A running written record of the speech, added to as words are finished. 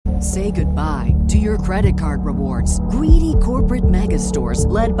Say goodbye to your credit card rewards. Greedy corporate mega stores,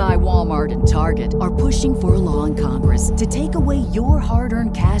 led by Walmart and Target, are pushing for a law in Congress to take away your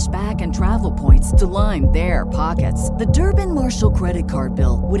hard-earned cash back and travel points to line their pockets. The Durbin-Marshall credit card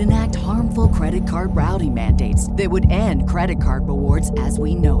bill would enact harmful credit card routing mandates that would end credit card rewards as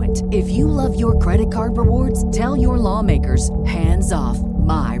we know it. If you love your credit card rewards, tell your lawmakers, hands off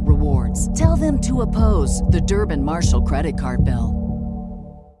my rewards. Tell them to oppose the Durbin-Marshall credit card bill.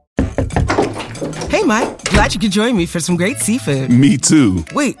 Hey, Mike. Glad you could join me for some great seafood. Me too.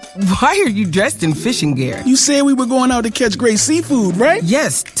 Wait, why are you dressed in fishing gear? You said we were going out to catch great seafood, right?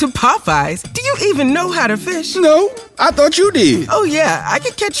 Yes, to Popeyes. Do you even know how to fish? No, I thought you did. Oh, yeah, I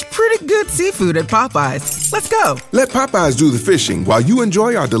can catch pretty good seafood at Popeyes. Let's go. Let Popeyes do the fishing while you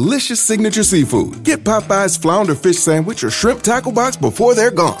enjoy our delicious signature seafood. Get Popeyes Flounder Fish Sandwich or Shrimp Tackle Box before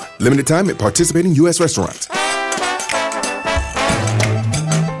they're gone. Limited time at participating U.S. restaurants.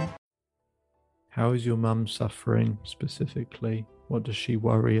 How is your mum suffering specifically? What does she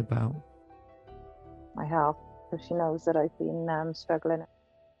worry about? My health, because she knows that I've been struggling.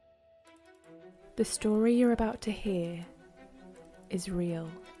 The story you're about to hear is real.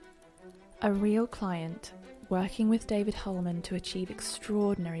 A real client working with David Holman to achieve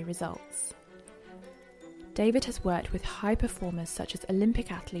extraordinary results. David has worked with high performers such as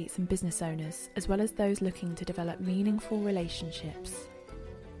Olympic athletes and business owners, as well as those looking to develop meaningful relationships.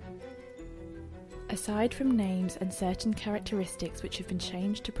 Aside from names and certain characteristics which have been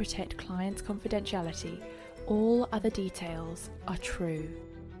changed to protect clients' confidentiality, all other details are true.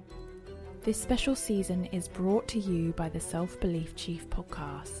 This special season is brought to you by the Self-Belief Chief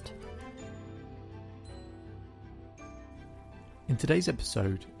podcast. In today's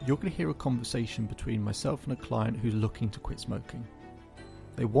episode, you're going to hear a conversation between myself and a client who's looking to quit smoking.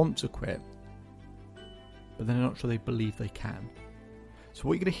 They want to quit, but they're not sure they believe they can. So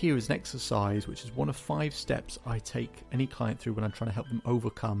what you're going to hear is an exercise which is one of 5 steps I take any client through when I'm trying to help them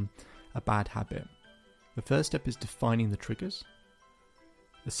overcome a bad habit. The first step is defining the triggers.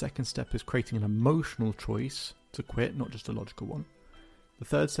 The second step is creating an emotional choice to quit, not just a logical one. The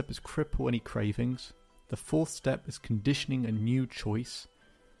third step is cripple any cravings. The fourth step is conditioning a new choice.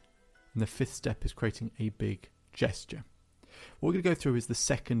 And the fifth step is creating a big gesture. What we're going to go through is the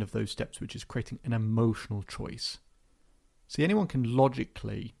second of those steps, which is creating an emotional choice. See, anyone can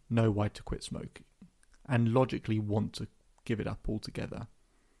logically know why to quit smoking and logically want to give it up altogether.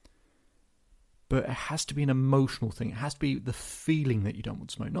 But it has to be an emotional thing. It has to be the feeling that you don't want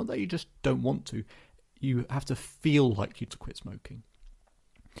to smoke. Not that you just don't want to. You have to feel like you to quit smoking.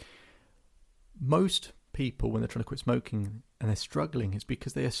 Most people, when they're trying to quit smoking and they're struggling, it's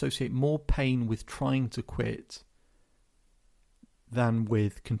because they associate more pain with trying to quit than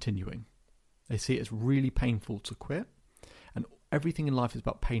with continuing. They see it as really painful to quit. And everything in life is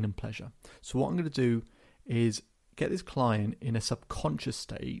about pain and pleasure. So what I'm going to do is get this client in a subconscious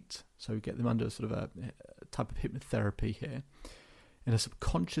state. So get them under sort of a type of hypnotherapy here. In a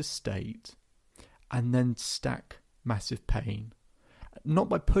subconscious state. And then stack massive pain. Not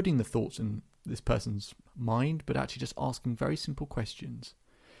by putting the thoughts in this person's mind, but actually just asking very simple questions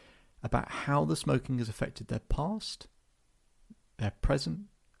about how the smoking has affected their past, their present,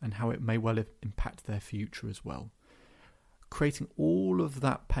 and how it may well impact their future as well. Creating all of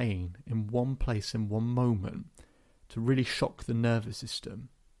that pain in one place, in one moment, to really shock the nervous system,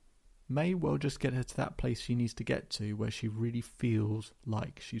 may well just get her to that place she needs to get to, where she really feels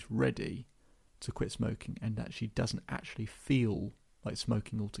like she's ready to quit smoking and that she doesn't actually feel like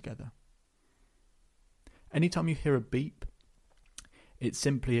smoking altogether. Anytime you hear a beep, it's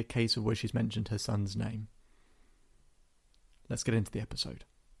simply a case of where she's mentioned her son's name. Let's get into the episode.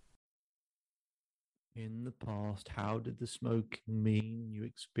 In the past, how did the smoking mean you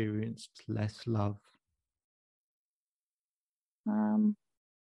experienced less love?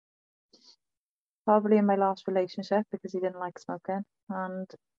 Probably in my last relationship, because he didn't like smoking, and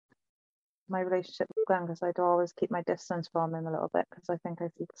my relationship with Glenn, because I'd always keep my distance from him a little bit because I think I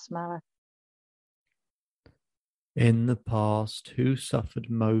could smell it. In the past, who suffered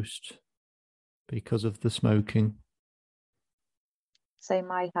most because of the smoking? Say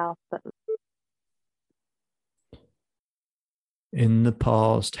my health, but in the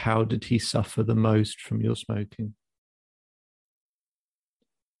past, how did he suffer the most from your smoking?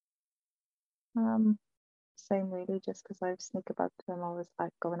 same really, just because I sneak about to him, always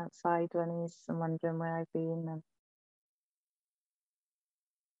like going outside when he's and wondering where I've been. And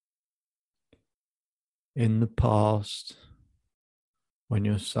in the past, when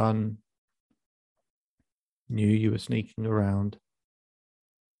your son knew you were sneaking around,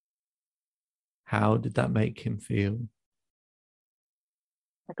 how did that make him feel?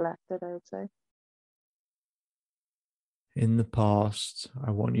 neglected, I would say. In the past,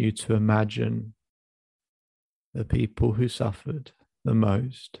 I want you to imagine the people who suffered the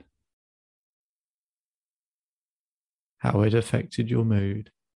most, how it affected your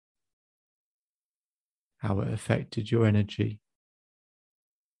mood, how it affected your energy,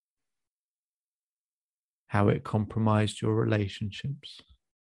 how it compromised your relationships,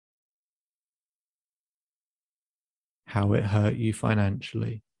 how it hurt you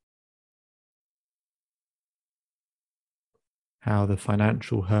financially, how the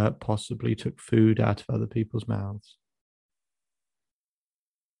financial hurt possibly took food out of other people's mouths.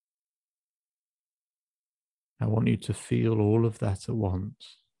 I want you to feel all of that at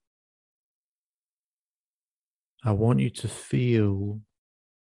once. I want you to feel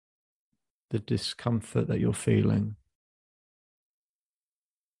the discomfort that you're feeling.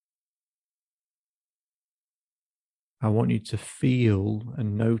 I want you to feel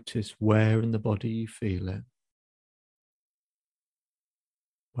and notice where in the body you feel it.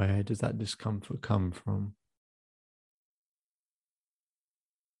 Where does that discomfort come from?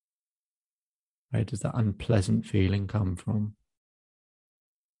 Where does that unpleasant feeling come from?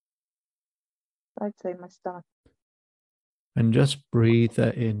 I'd say my stomach. And just breathe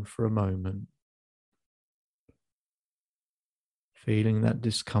that in for a moment. Feeling that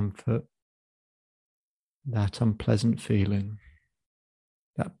discomfort, that unpleasant feeling,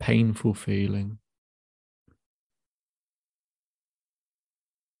 that painful feeling.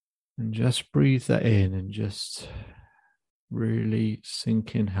 And just breathe that in and just really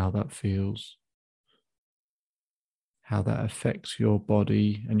sink in how that feels, how that affects your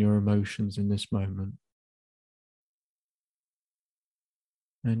body and your emotions in this moment.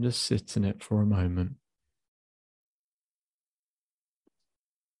 And just sit in it for a moment.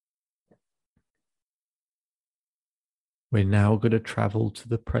 We're now going to travel to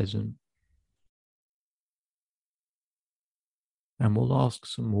the present. And we'll ask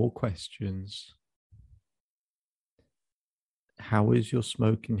some more questions. How is your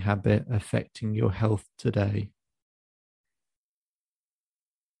smoking habit affecting your health today?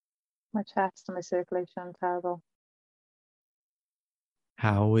 My chest and my circulation are terrible.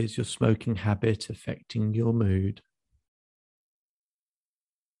 How is your smoking habit affecting your mood?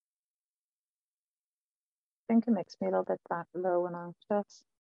 I think it makes me a little bit low and anxious.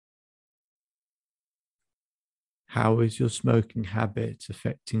 How is your smoking habit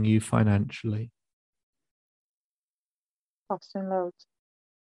affecting you financially? Costing loads.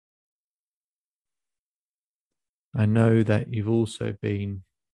 I know that you've also been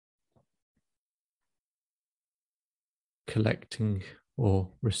collecting or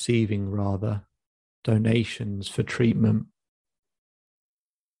receiving rather donations for treatment.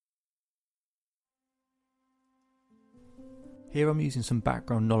 Here I'm using some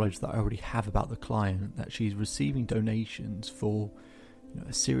background knowledge that I already have about the client, that she's receiving donations for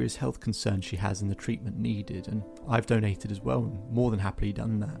a serious health concern she has and the treatment needed, and I've donated as well, and more than happily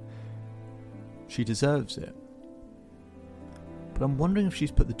done that. She deserves it. But I'm wondering if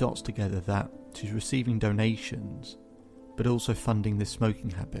she's put the dots together that she's receiving donations, but also funding this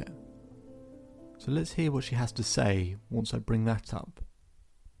smoking habit. So let's hear what she has to say once I bring that up.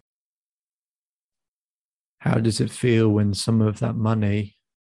 How does it feel when some of that money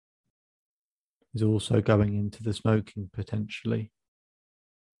is also going into the smoking potentially?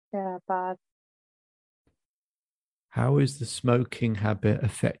 Yeah, bad. How is the smoking habit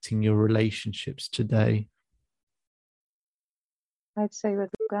affecting your relationships today? I'd say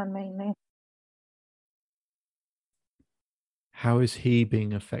with Glenn mainly. How is he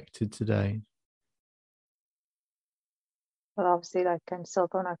being affected today? But obviously, like, I'm still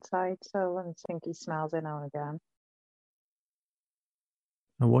going outside, so I think he smells it now and again.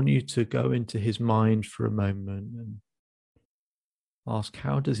 I want you to go into his mind for a moment and ask,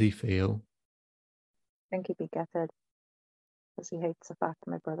 how does he feel? I think he'd be gutted because he hates the fact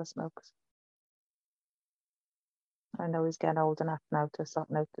that my brother smokes. I know he's getting old enough now to stop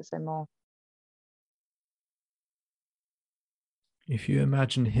noticing more. If you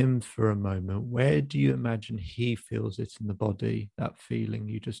imagine him for a moment, where do you imagine he feels it in the body, that feeling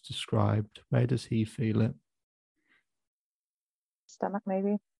you just described? Where does he feel it? Stomach,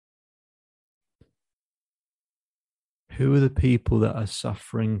 maybe. Who are the people that are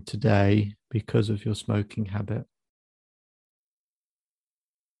suffering today because of your smoking habit?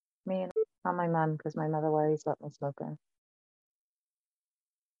 Me and my mum, because my mother worries about me smoking.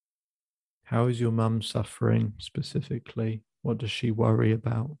 How is your mum suffering specifically? What does she worry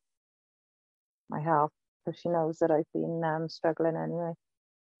about? My health, because she knows that I've been struggling anyway.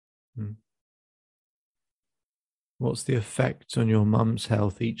 What's the effect on your mum's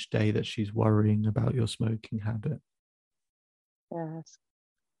health each day that she's worrying about your smoking habit? Yeah, it's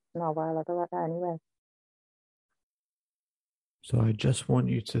not well otherwise anyway. So I just want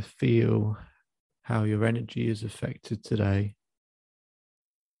you to feel how your energy is affected today,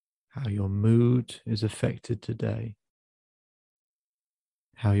 how your mood is affected today,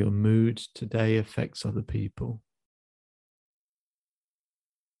 how your mood today affects other people.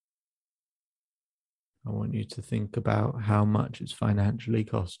 I want you to think about how much it's financially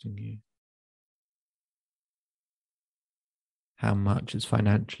costing you, how much it's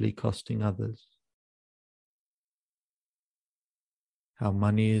financially costing others, how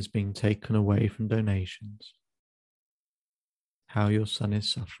money is being taken away from donations, how your son is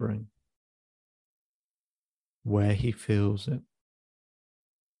suffering, where he feels it,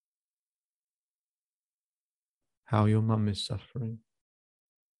 how your mum is suffering,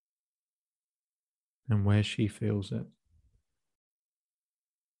 and where she feels it.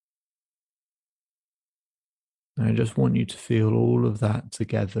 And I just want you to feel all of that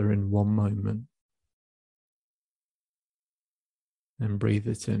together in one moment. And breathe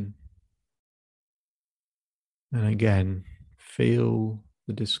it in. And again, feel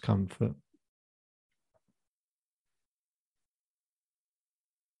the discomfort.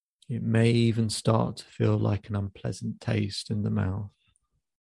 It may even start to feel like an unpleasant taste in the mouth.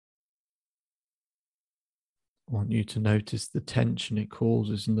 I want you to notice the tension it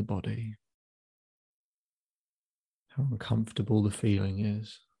causes in the body, how uncomfortable the feeling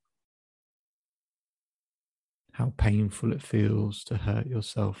is, how painful it feels to hurt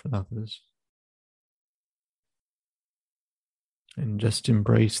yourself and others. And just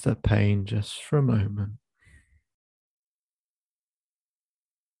embrace that pain just for a moment.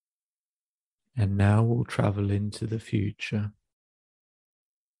 And now we'll travel into the future.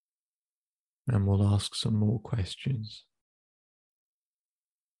 And we'll ask some more questions.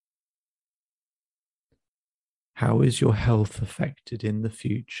 How is your health affected in the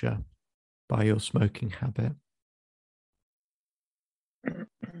future by your smoking habit?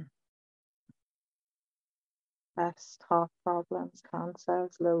 Breast, heart problems,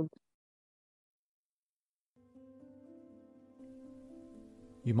 cancers, loads.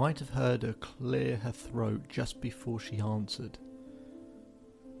 You might have heard her clear her throat just before she answered.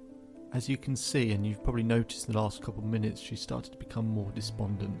 As you can see, and you've probably noticed in the last couple of minutes, she started to become more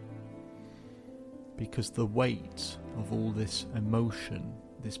despondent. Because the weight of all this emotion,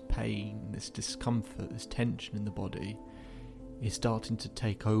 this pain, this discomfort, this tension in the body is starting to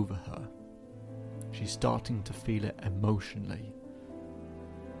take over her. She's starting to feel it emotionally.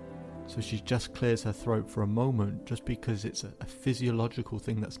 So she just clears her throat for a moment just because it's a physiological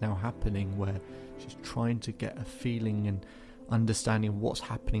thing that's now happening where she's trying to get a feeling and understanding what's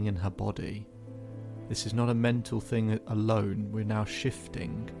happening in her body. This is not a mental thing alone. We're now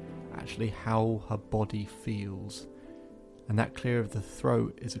shifting actually how her body feels. And that clear of the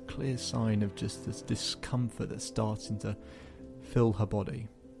throat is a clear sign of just this discomfort that's starting to fill her body.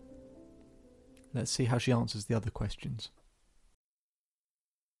 Let's see how she answers the other questions.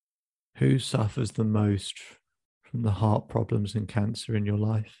 Who suffers the most from the heart problems and cancer in your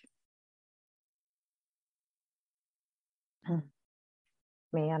life?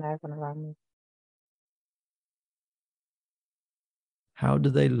 Me and everyone around me. How do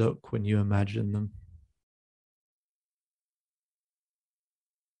they look when you imagine them?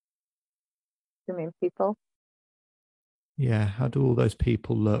 You mean people? Yeah, how do all those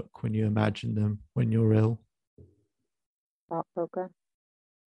people look when you imagine them when you're ill? Heartbroken.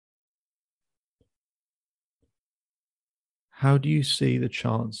 How do you see the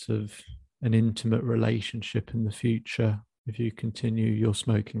chance of an intimate relationship in the future if you continue your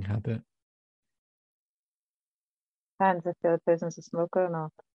smoking habit? Depends if the other person's a smoker or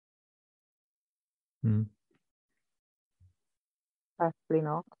not. Probably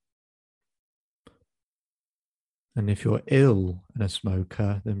not. And if you're ill and a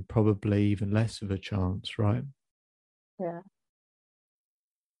smoker, then probably even less of a chance, right? Yeah.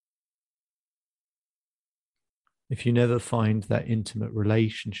 If you never find that intimate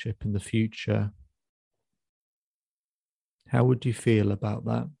relationship in the future, how would you feel about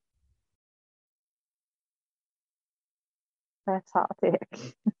that? That's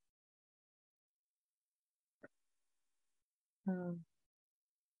heartache.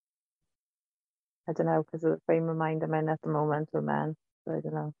 I don't know, because of the frame of mind I'm in at the moment with men. So I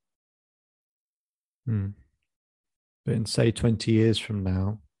don't know. But in, say, 20 years from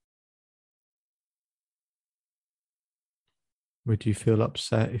now, would you feel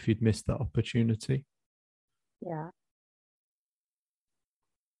upset if you'd missed that opportunity? Yeah.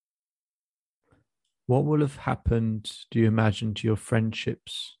 What will have happened, do you imagine, to your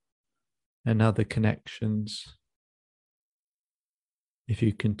friendships and other connections if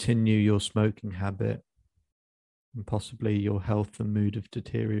you continue your smoking habit and possibly your health and mood have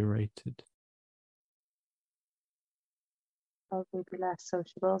deteriorated? Probably be less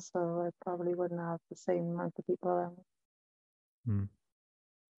sociable, so I probably wouldn't have the same amount of people around me.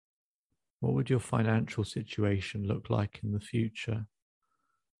 What would your financial situation look like in the future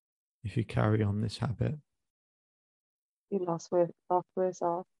if you carry on this habit? Be lost worse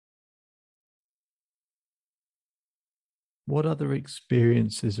off. What other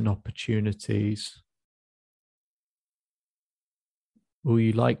experiences and opportunities will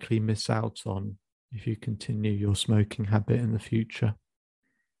you likely miss out on if you continue your smoking habit in the future?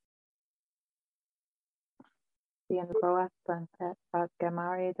 Being grow up and get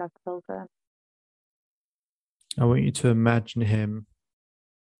married, have children. I want you to imagine him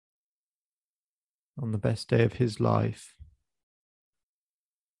on the best day of his life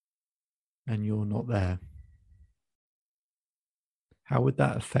and you're not there. How would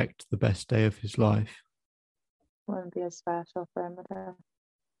that affect the best day of his life? Wouldn't be as special for him again.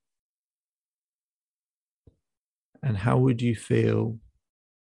 And how would you feel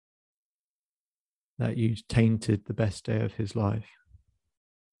that you tainted the best day of his life?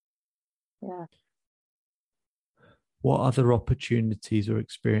 Yeah. What other opportunities or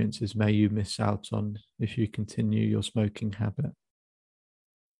experiences may you miss out on if you continue your smoking habit?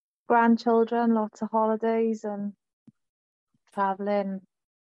 Grandchildren, lots of holidays and travelling.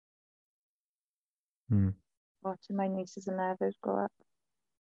 Watching my nieces and nephews grow up.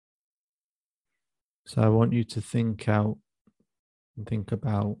 So I want you to think out and think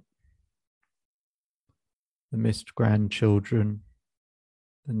about the missed grandchildren,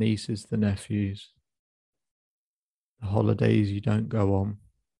 the nieces, the nephews, the holidays you don't go on,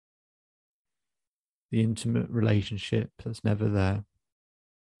 the intimate relationship that's never there,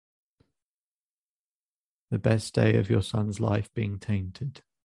 the best day of your son's life being tainted,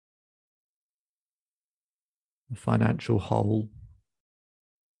 the financial hole,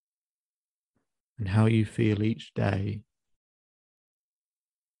 and how you feel each day.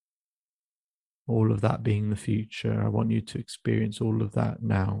 All of that being the future. I want you to experience all of that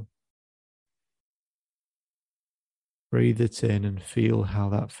now. Breathe it in and feel how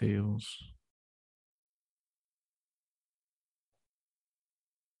that feels.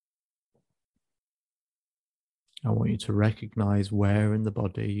 I want you to recognize where in the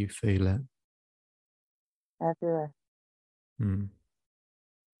body you feel it. Everywhere.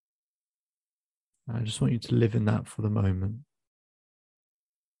 I just want you to live in that for the moment.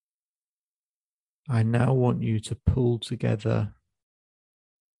 I now want you to pull together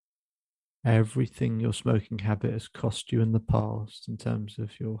everything your smoking habit has cost you in the past in terms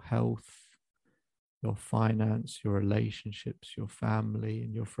of your health, your finance, your relationships, your family,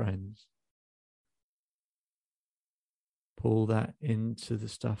 and your friends. Pull that into the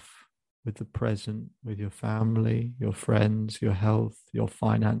stuff with the present, with your family, your friends, your health, your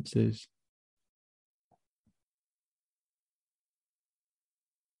finances.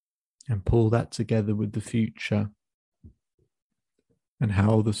 And pull that together with the future and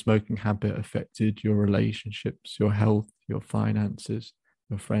how the smoking habit affected your relationships, your health, your finances,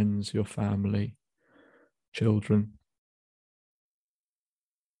 your friends, your family, children.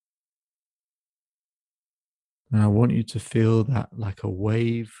 And I want you to feel that like a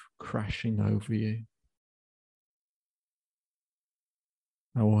wave crashing over you.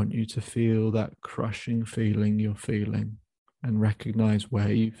 I want you to feel that crushing feeling you're feeling and recognize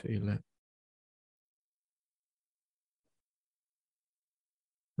where you feel it.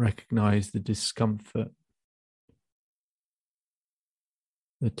 Recognize the discomfort,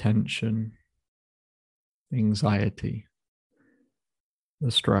 the tension, the anxiety, the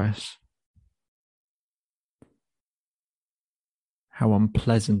stress. How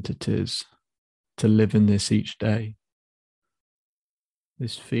unpleasant it is to live in this each day.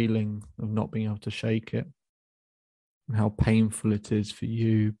 This feeling of not being able to shake it, and how painful it is for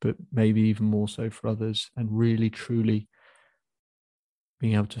you, but maybe even more so for others, and really, truly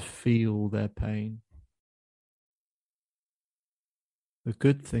being able to feel their pain. The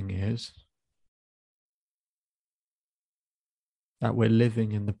good thing is that we're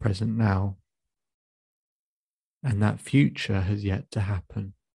living in the present now, and that future has yet to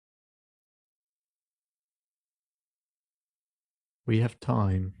happen. We have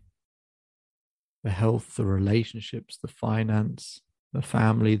time. The health, the relationships, the finance, the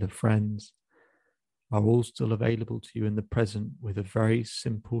family, the friends are all still available to you in the present with a very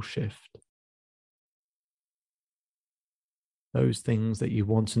simple shift. those things that you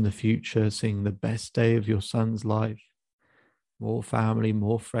want in the future, seeing the best day of your son's life, more family,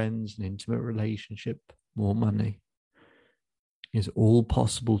 more friends, an intimate relationship, more money, is all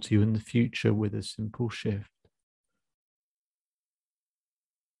possible to you in the future with a simple shift.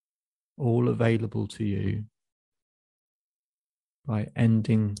 All available to you by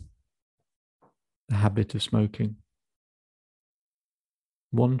ending the habit of smoking.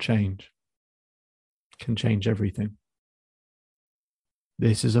 One change can change everything.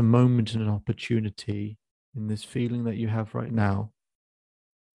 This is a moment and an opportunity in this feeling that you have right now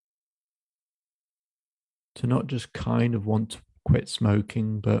to not just kind of want to quit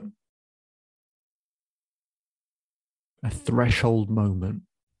smoking, but a threshold moment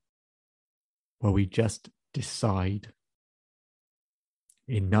where we just decide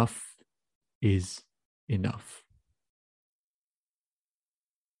enough is enough.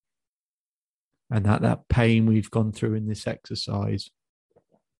 And that pain we've gone through in this exercise,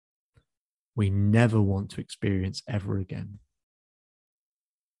 we never want to experience ever again.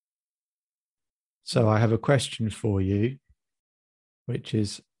 So I have a question for you, which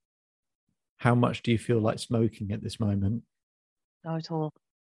is, how much do you feel like smoking at this moment? Not at all.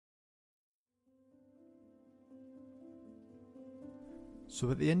 So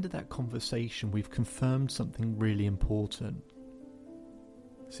at the end of that conversation, we've confirmed something really important.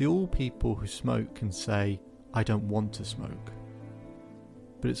 See, all people who smoke can say, I don't want to smoke.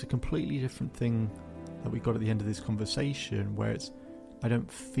 But it's a completely different thing that we got at the end of this conversation, where it's, I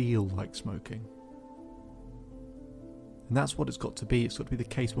don't feel like smoking. And that's what it's got to be. It's got to be the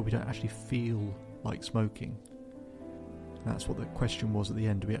case where we don't actually feel like smoking. And that's what the question was at the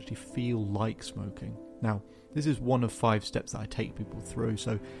end. Do we actually feel like smoking? Now, this is one of 5 steps that I take people through.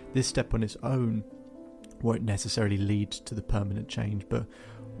 So this step on its own won't necessarily lead to the permanent change, but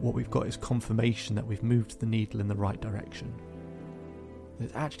what we've got is confirmation that we've moved the needle in the right direction.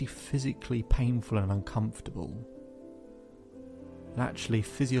 It's actually physically painful and uncomfortable. And actually,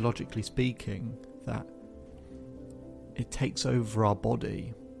 physiologically speaking, that it takes over our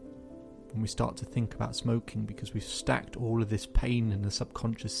body when we start to think about smoking, because we've stacked all of this pain in a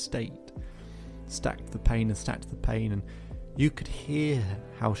subconscious state. Stacked the pain, and you could hear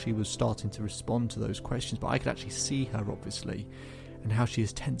how she was starting to respond to those questions, but I could actually see her, obviously, and how she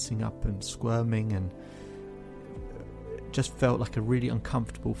is tensing up and squirming, and it just felt like a really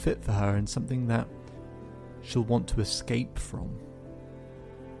uncomfortable fit for her and something that she'll want to escape from.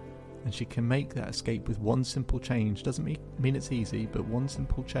 And she can make that escape with one simple change. Doesn't mean it's easy, but one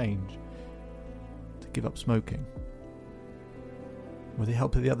simple change: to give up smoking. With the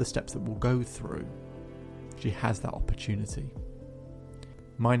help of the other steps that we'll go through, she has that opportunity.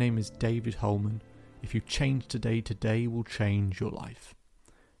 My name is David Holman. If you change today, today will change your life.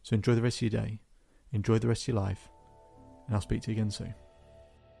 So enjoy the rest of your day, enjoy the rest of your life, and I'll speak to you again soon.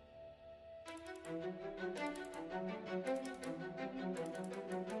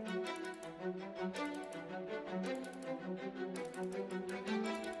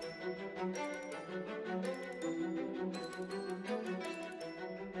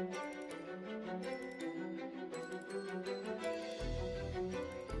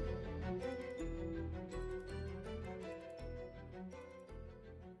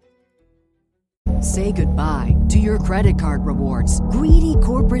 Say goodbye to your credit card rewards. Greedy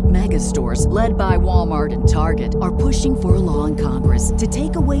corporate mega stores, led by Walmart and Target, are pushing for a law in Congress to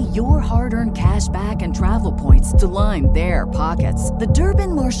take away your hard-earned cash back and travel points to line their pockets. The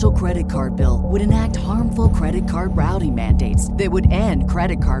Durbin-Marshall credit card bill would enact harmful credit card routing mandates that would end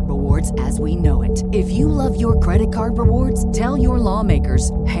credit card rewards as we know it. If you love your credit card rewards, tell your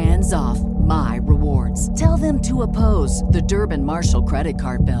lawmakers, hands off my rewards. Tell them to oppose the Durbin-Marshall credit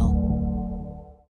card bill.